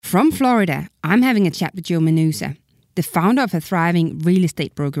From Florida, I'm having a chat with Joe Menusa, the founder of a thriving real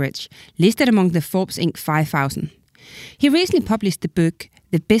estate brokerage, listed among the Forbes Inc. 5000. He recently published the book,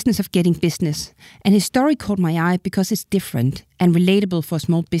 The Business of Getting Business, and his story caught my eye because it's different and relatable for a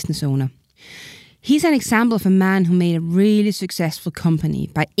small business owner. He's an example of a man who made a really successful company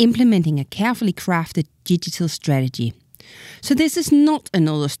by implementing a carefully crafted digital strategy. So this is not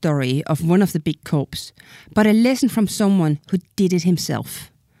another story of one of the big corps, but a lesson from someone who did it himself.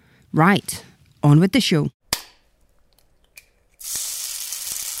 Right, on with the show.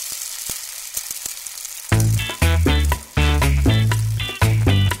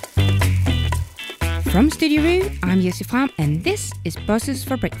 From Studio Rue, I'm Jessie Fram, and this is Bosses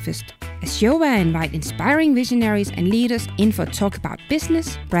for Breakfast, a show where I invite inspiring visionaries and leaders in for a talk about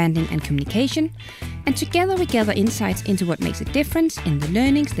business, branding and communication, and together we gather insights into what makes a difference in the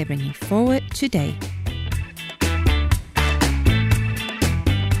learnings they're bringing forward today.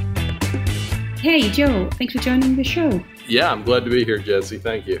 Hey Joe, thanks for joining the show. Yeah, I'm glad to be here, Jessie.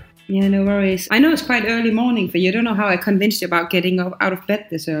 Thank you. Yeah, no worries. I know it's quite early morning for you. I don't know how I convinced you about getting out of bed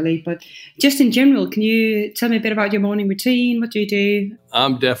this early, but just in general, can you tell me a bit about your morning routine? What do you do?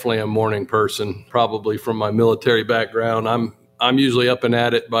 I'm definitely a morning person, probably from my military background. I'm usually up and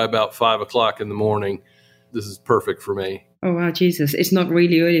at it by about 5 o'clock in the morning. This is perfect for me. Oh, wow, Jesus. It's not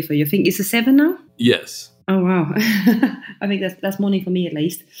really early for you. I think it's 7 now? Yes. Oh, wow. I think that's morning for me at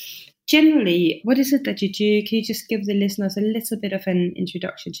least. Generally, what is it that you do? Can you just give the listeners a little bit of an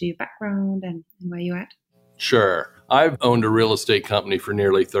introduction to your background and where you're at? Sure. I've owned a real estate company for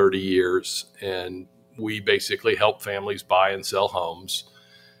nearly 30 years, and we basically help families buy and sell homes.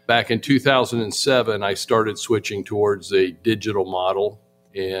 Back in 2007, I started switching towards a digital model,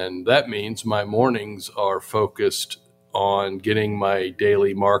 and that means my mornings are focused on getting my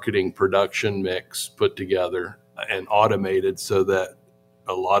daily marketing production mix put together and automated so that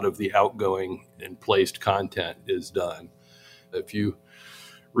a lot of the outgoing and placed content is done. If you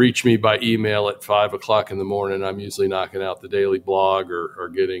reach me by email at 5 o'clock in the morning, I'm usually knocking out the daily blog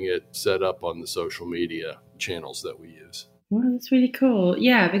or getting it set up on the social media channels that we use. Well, that's really cool.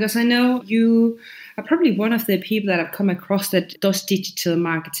 Yeah, because I know you are probably one of the people that I've come across that does digital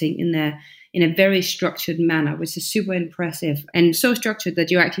marketing in a very structured manner, which is super impressive and so structured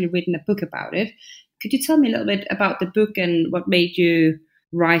that you actually written a book about it. Could you tell me a little bit about the book and what made you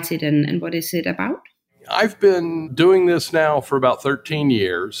write it and what is it about? I've been doing this now for about 13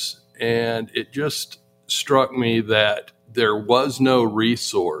 years, and it just struck me that there was no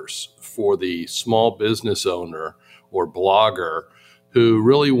resource for the small business owner or blogger who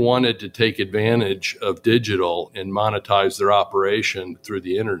really wanted to take advantage of digital and monetize their operation through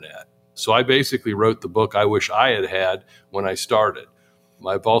the internet. So I basically wrote the book I wish I had had when I started.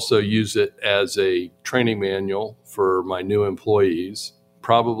 I've also used it as a training manual for my new employees.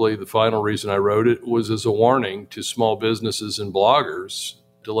 Probably the final reason I wrote it was as a warning to small businesses and bloggers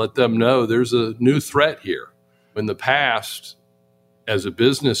to let them know there's a new threat here. In the past, as a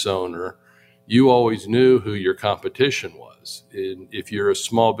business owner, you always knew who your competition was. And if you're a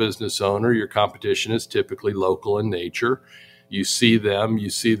small business owner, your competition is typically local in nature. You see them, you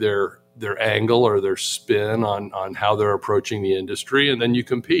see their angle or their spin on how they're approaching the industry, and then you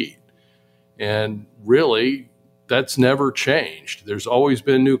compete. And really, that's never changed. There's always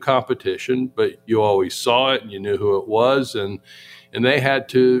been new competition, but you always saw it and you knew who it was, and they had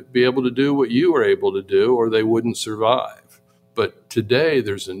to be able to do what you were able to do or they wouldn't survive. But today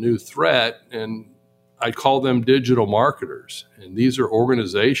there's a new threat, and I call them digital marketers. And these are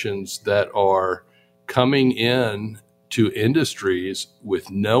organizations that are coming in to industries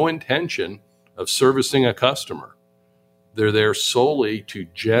with no intention of servicing a customer. They're there solely to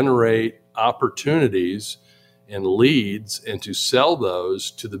generate opportunities and leads and to sell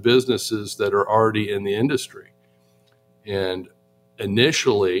those to the businesses that are already in the industry. And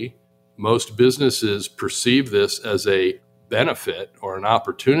initially, most businesses perceive this as a benefit or an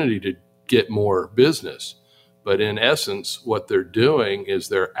opportunity to get more business. But in essence, what they're doing is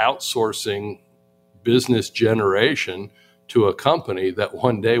they're outsourcing business generation to a company that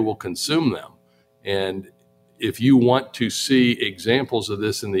one day will consume them. And if you want to see examples of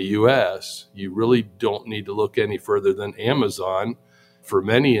this in the U.S., you really don't need to look any further than Amazon for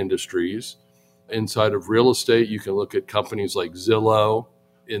many industries. Inside of real estate, you can look at companies like Zillow.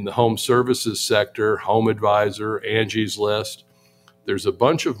 In the home services sector, Home Advisor, Angie's List. There's a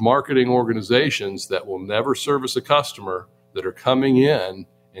bunch of marketing organizations that will never service a customer that are coming in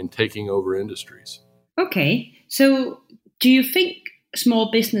and taking over industries. Okay, so do you think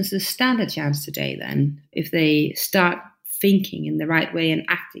small businesses stand a chance today then if they start thinking in the right way and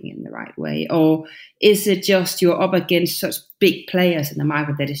acting in the right way? Or is it just you're up against such big players in the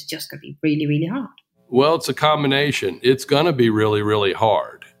market that it's just going to be really, really hard? Well, it's a combination. It's going to be really, really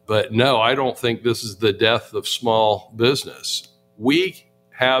hard. But no, I don't think this is the death of small business. We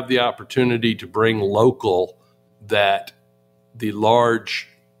have the opportunity to bring local that the large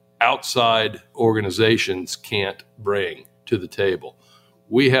outside organizations can't bring to the table.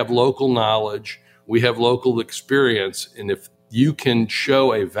 We have local knowledge, we have local experience, and if you can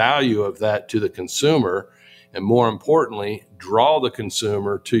show a value of that to the consumer, and more importantly, draw the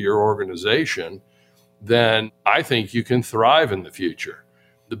consumer to your organization, then I think you can thrive in the future.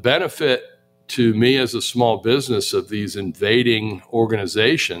 The benefit to me as a small business of these invading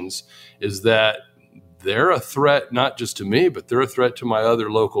organizations is that they're a threat not just to me, but they're a threat to my other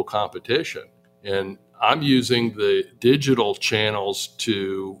local competition. And I'm using the digital channels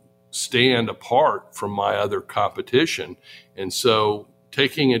to stand apart from my other competition. And so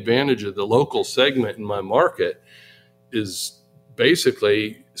taking advantage of the local segment in my market is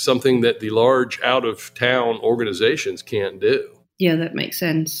basically something that the large out-of-town organizations can't do. Yeah, that makes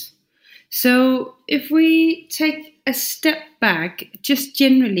sense. So if we take a step back, just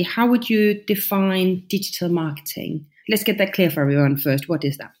generally, how would you define digital marketing? Let's get that clear for everyone first. What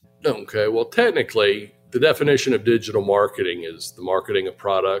is that? Okay, well, technically, the definition of digital marketing is the marketing of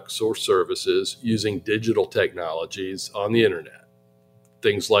products or services using digital technologies on the internet.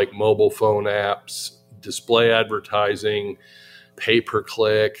 Things like mobile phone apps, display advertising,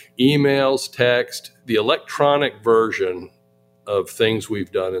 pay-per-click, emails, text, the electronic version of things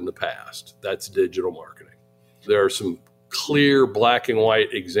we've done in the past. That's digital marketing. There are some clear black and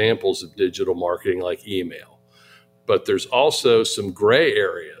white examples of digital marketing like email, but there's also some gray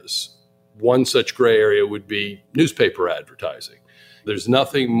areas. One such gray area would be newspaper advertising. There's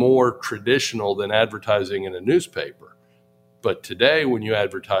nothing more traditional than advertising in a newspaper. But today, when you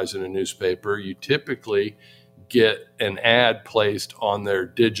advertise in a newspaper, you typically get an ad placed on their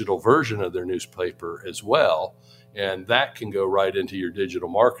digital version of their newspaper as well. And that can go right into your digital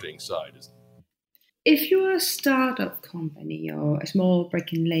marketing side. If you're a startup company or a small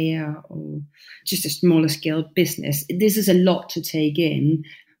brick and layer or just a smaller scale business, this is a lot to take in.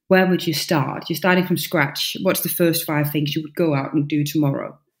 Where would you start? You're starting from scratch. What's the first 5 things you would go out and do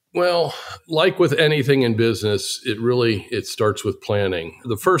tomorrow? Well, like with anything in business, it starts with planning.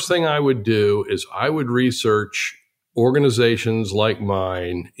 The first thing I would do is I would research organizations like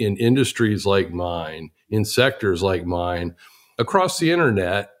mine, in industries like mine, in sectors like mine, across the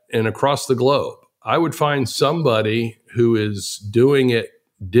internet and across the globe. I would find somebody who is doing it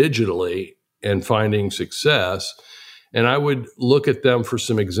digitally and finding success, and I would look at them for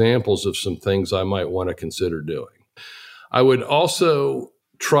some examples of some things I might want to consider doing. I would also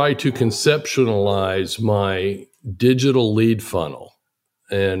try to conceptualize my digital lead funnel.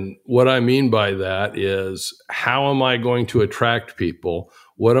 And what I mean by that is, how am I going to attract people?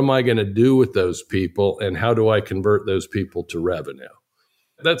 What am I going to do with those people? And how do I convert those people to revenue?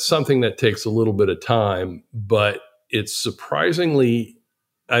 That's something that takes a little bit of time, but it's surprisingly,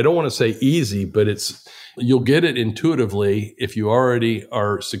 I don't want to say easy, but you'll get it intuitively if you already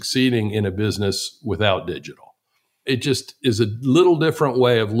are succeeding in a business without digital. It just is a little different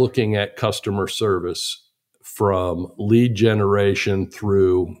way of looking at customer service from lead generation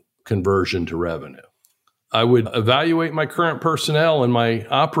through conversion to revenue. I would evaluate my current personnel and my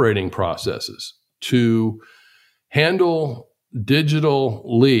operating processes to handle digital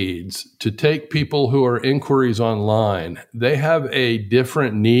leads, to take people who are inquiries online. They have a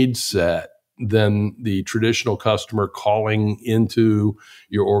different need set than the traditional customer calling into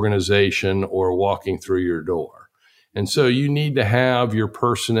your organization or walking through your door. And so you need to have your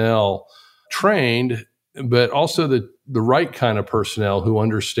personnel trained, but also the right kind of personnel who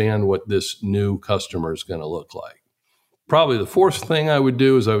understand what this new customer is going to look like. Probably the fourth thing I would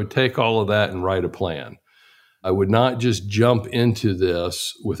do is I would take all of that and write a plan. I would not just jump into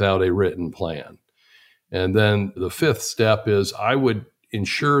this without a written plan. And then the fifth step is I would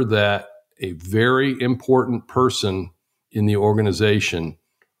ensure that a very important person in the organization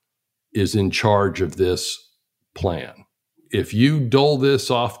is in charge of this plan. If you dole this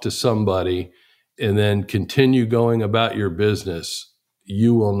off to somebody and then continue going about your business,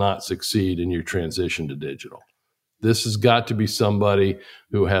 you will not succeed in your transition to digital. This has got to be somebody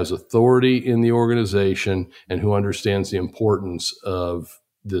who has authority in the organization and who understands the importance of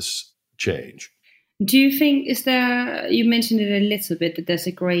this change. Do you think, you mentioned it a little bit, that there's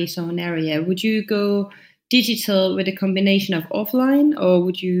a gray zone area. Would you go digital with a combination of offline, or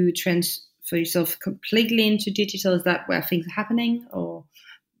would you transfer yourself completely into digital? Is that where things are happening, or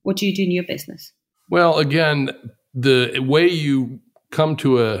what do you do in your business? Well, again, the way you come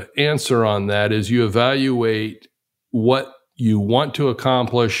to an answer on that is you evaluate what you want to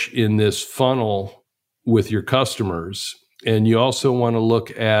accomplish in this funnel with your customers. And you also want to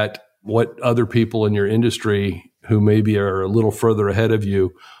look at what other people in your industry who maybe are a little further ahead of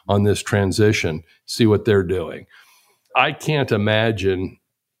you on this transition, see what they're doing. I can't imagine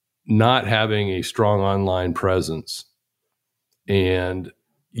not having a strong online presence and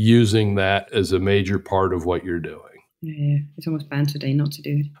using that as a major part of what you're doing. Yeah, it's almost banned today not to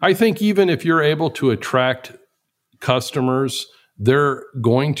do it. I think even if you're able to attract customers, they're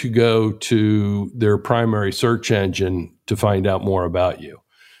going to go to their primary search engine to find out more about you.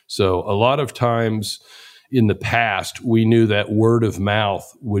 So a lot of times in the past, we knew that word of mouth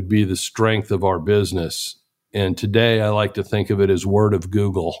would be the strength of our business. And today I like to think of it as word of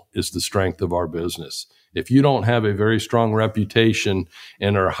Google is the strength of our business. If you don't have a very strong reputation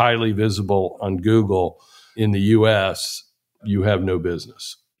and are highly visible on Google in the US, you have no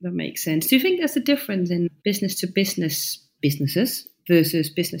business. That makes sense. Do you think there's a difference in business to business businesses versus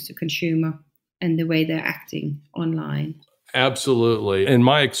business to consumer and the way they're acting online? Absolutely. And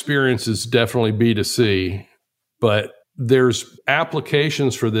my experience is definitely B2C, but there's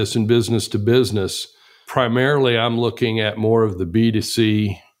applications for this in business to business. Primarily, I'm looking at more of the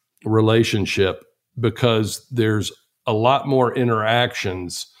B2C relationship because there's a lot more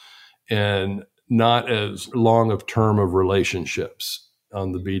interactions and not as long of term of relationships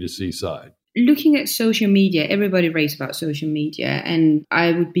on the B2C side. Looking at social media, everybody raves about social media, and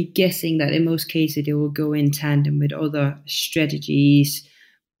I would be guessing that in most cases it will go in tandem with other strategies.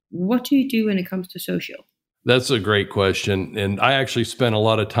 What do you do when it comes to social? That's a great question. And I actually spent a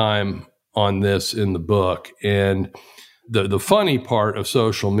lot of time on this in the book. And the funny part of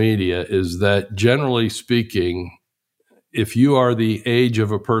social media is that generally speaking, if you are the age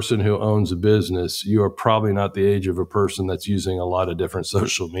of a person who owns a business, you are probably not the age of a person that's using a lot of different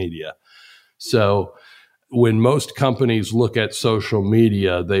social media. So when most companies look at social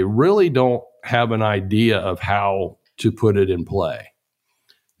media, they really don't have an idea of how to put it in play.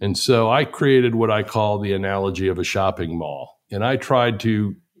 And so I created what I call the analogy of a shopping mall. And I tried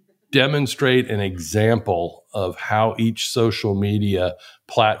to demonstrate an example of how each social media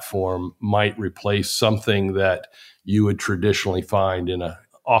platform might replace something that you would traditionally find in an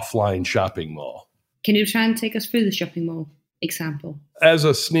offline shopping mall. Can you try and take us through the shopping mall example? As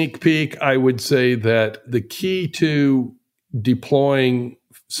a sneak peek, I would say that the key to deploying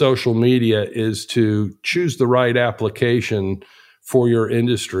social media is to choose the right application for your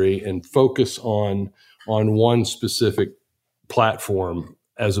industry and focus on one specific platform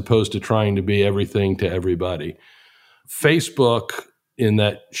as opposed to trying to be everything to everybody. Facebook in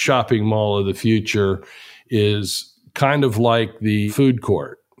that shopping mall of the future is kind of like the food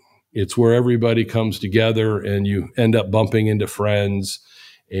court. It's where everybody comes together and you end up bumping into friends,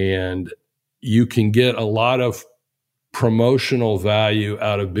 and you can get a lot of promotional value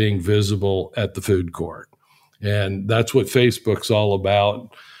out of being visible at the food court. And that's what Facebook's all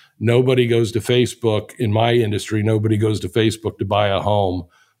about. Nobody goes to Facebook in my industry. Nobody goes to Facebook to buy a home,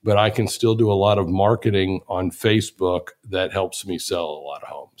 but I can still do a lot of marketing on Facebook that helps me sell a lot of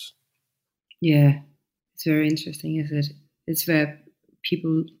homes. Yeah, it's very interesting, isn't it? It's where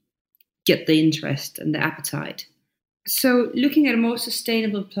people get the interest and the appetite. So looking at a more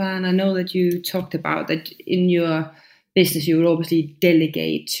sustainable plan, I know that you talked about that in your business, you will obviously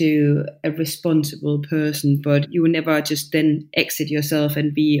delegate to a responsible person, but you will never just then exit yourself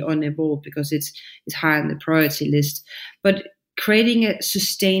and be on a board because it's high on the priority list. But creating a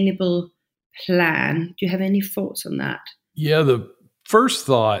sustainable plan, do you have any thoughts on that? Yeah, the first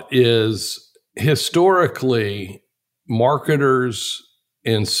thought is historically, marketers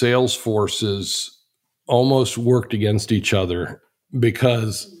and sales forces almost worked against each other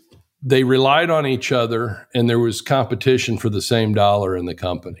because they relied on each other and there was competition for the same dollar in the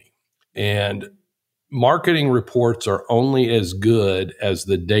company. And marketing reports are only as good as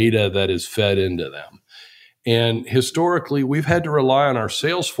the data that is fed into them. And historically, we've had to rely on our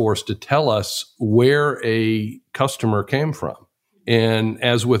sales force to tell us where a customer came from. And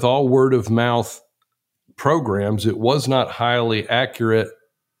as with all word of mouth programs, it was not highly accurate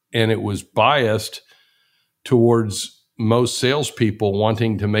and it was biased towards most salespeople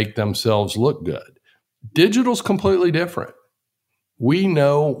wanting to make themselves look good. Digital's completely different. We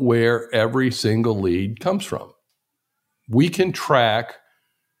know where every single lead comes from. We can track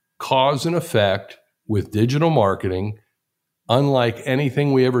cause and effect with digital marketing, unlike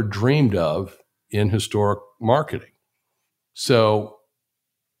anything we ever dreamed of in historic marketing. So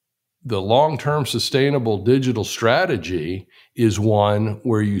The long-term sustainable digital strategy is one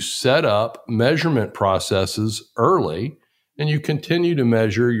where you set up measurement processes early and you continue to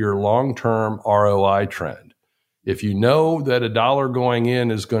measure your long-term ROI trend. If you know that $1 going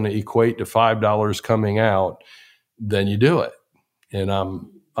in is going to equate to $5 coming out, then you do it. And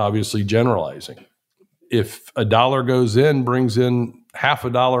I'm obviously generalizing. If $1 goes in, brings in half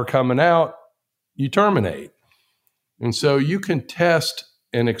 $1 coming out, you terminate. And so you can test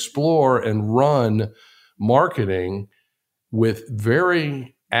and explore and run marketing with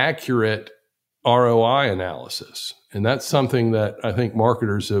very accurate ROI analysis. And that's something that I think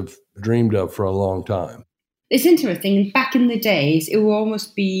marketers have dreamed of for a long time. It's interesting. Back in the days, it will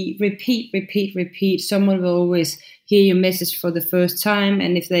almost be repeat. Someone will always hear your message for the first time.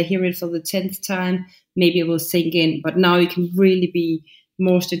 And if they hear it for the 10th time, maybe it will sink in. But now you can really be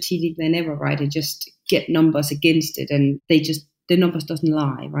more strategic than ever, right? And just get numbers against it. And the numbers doesn't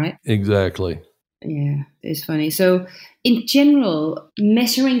lie, right? Exactly. Yeah, it's funny. So in general,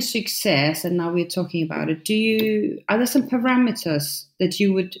 measuring success, and now we're talking about it, are there some parameters that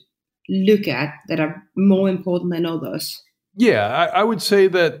you would look at that are more important than others? Yeah, I would say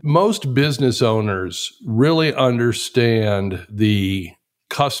that most business owners really understand the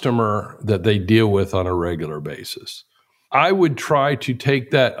customer that they deal with on a regular basis. I would try to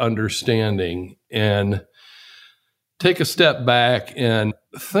take that understanding and take a step back and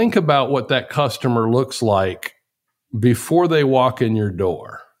think about what that customer looks like before they walk in your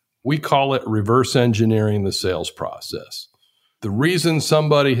door. We call it reverse engineering the sales process. The reason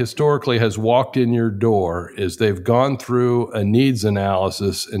somebody historically has walked in your door is they've gone through a needs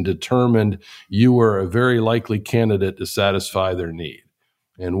analysis and determined you were a very likely candidate to satisfy their need.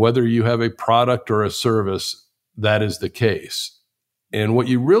 And whether you have a product or a service, that is the case. And what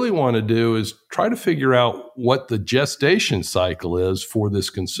you really want to do is try to figure out what the gestation cycle is for this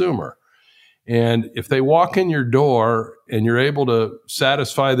consumer. And if they walk in your door and you're able to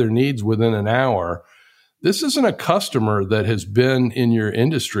satisfy their needs within an hour, this isn't a customer that has been in your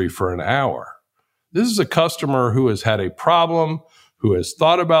industry for an hour. This is a customer who has had a problem, who has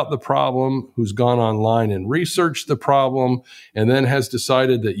thought about the problem, who's gone online and researched the problem, and then has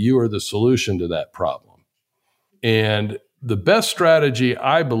decided that you are the solution to that problem. And the best strategy,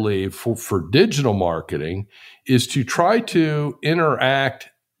 I believe, for digital marketing is to try to interact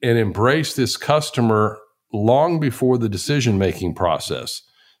and embrace this customer long before the decision-making process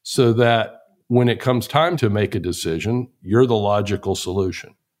so that when it comes time to make a decision, you're the logical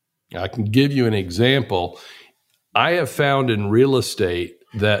solution. I can give you an example. I have found in real estate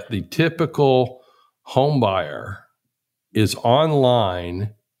that the typical home buyer is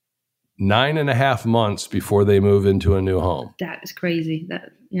online 9.5 months before they move into a new home. That is crazy.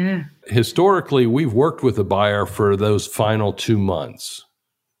 Yeah. Historically, we've worked with a buyer for those final 2 months.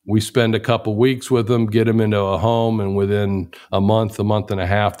 We spend a couple weeks with them, get them into a home, and within a month and a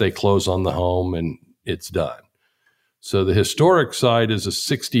half, they close on the home and it's done. So the historic side is a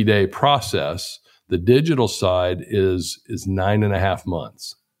 60-day process. The digital side is 9.5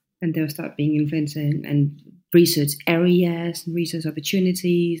 months. And they'll start being influenced and research areas and research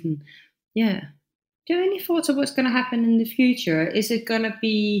opportunities. And yeah. Do you have any thoughts of what's going to happen in the future? Is it going to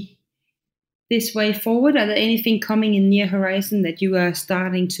be this way forward? Are there anything coming in near horizon that you are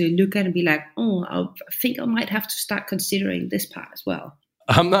starting to look at and be like, I think I might have to start considering this part as well?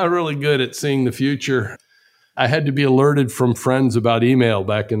 I'm not really good at seeing the future. I had to be alerted from friends about email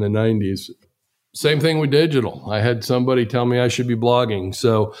back in the 90s. Same thing with digital. I had somebody tell me I should be blogging.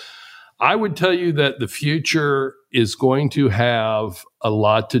 So I would tell you that the future is going to have a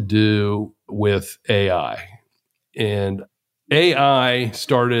lot to do with AI. And AI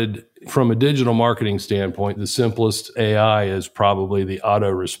started from a digital marketing standpoint. The simplest AI is probably the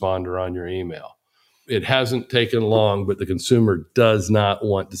autoresponder on your email. It hasn't taken long, but the consumer does not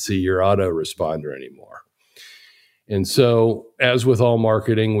want to see your autoresponder anymore. And so, as with all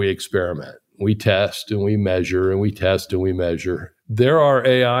marketing, we experiment. We test and we measure and we test and we measure. There are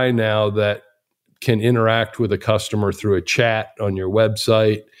AI now that can interact with a customer through a chat on your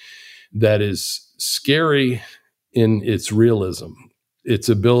website that is scary in its realism, its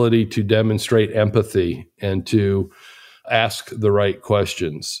ability to demonstrate empathy and to ask the right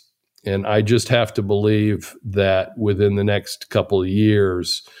questions. And I just have to believe that within the next couple of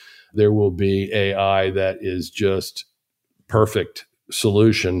years, there will be AI that is just perfect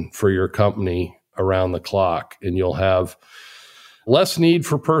solution for your company around the clock. And you'll have less need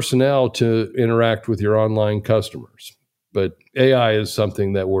for personnel to interact with your online customers. But AI is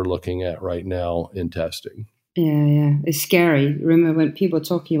something that we're looking at right now in testing. Yeah. It's scary. Remember when people are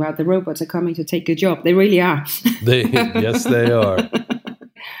talking about the robots are coming to take your job? They really are. Yes, they are.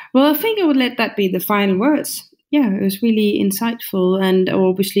 Well, I think I would let that be the final words. Yeah, it was really insightful, and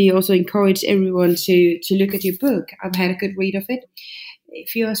obviously also encourage everyone to look at your book. I've had a good read of it.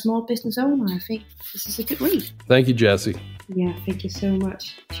 If you're a small business owner, I think this is a good read. Thank you, Jessie. Yeah, thank you so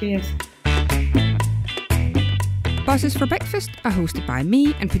much. Cheers. Bosses for Breakfast are hosted by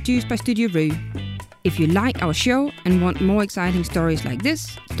me and produced by Studio Rue. If you like our show and want more exciting stories like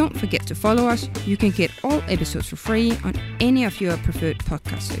this, don't forget to follow us. You can get all episodes for free on any of your preferred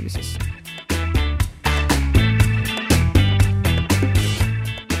podcast services.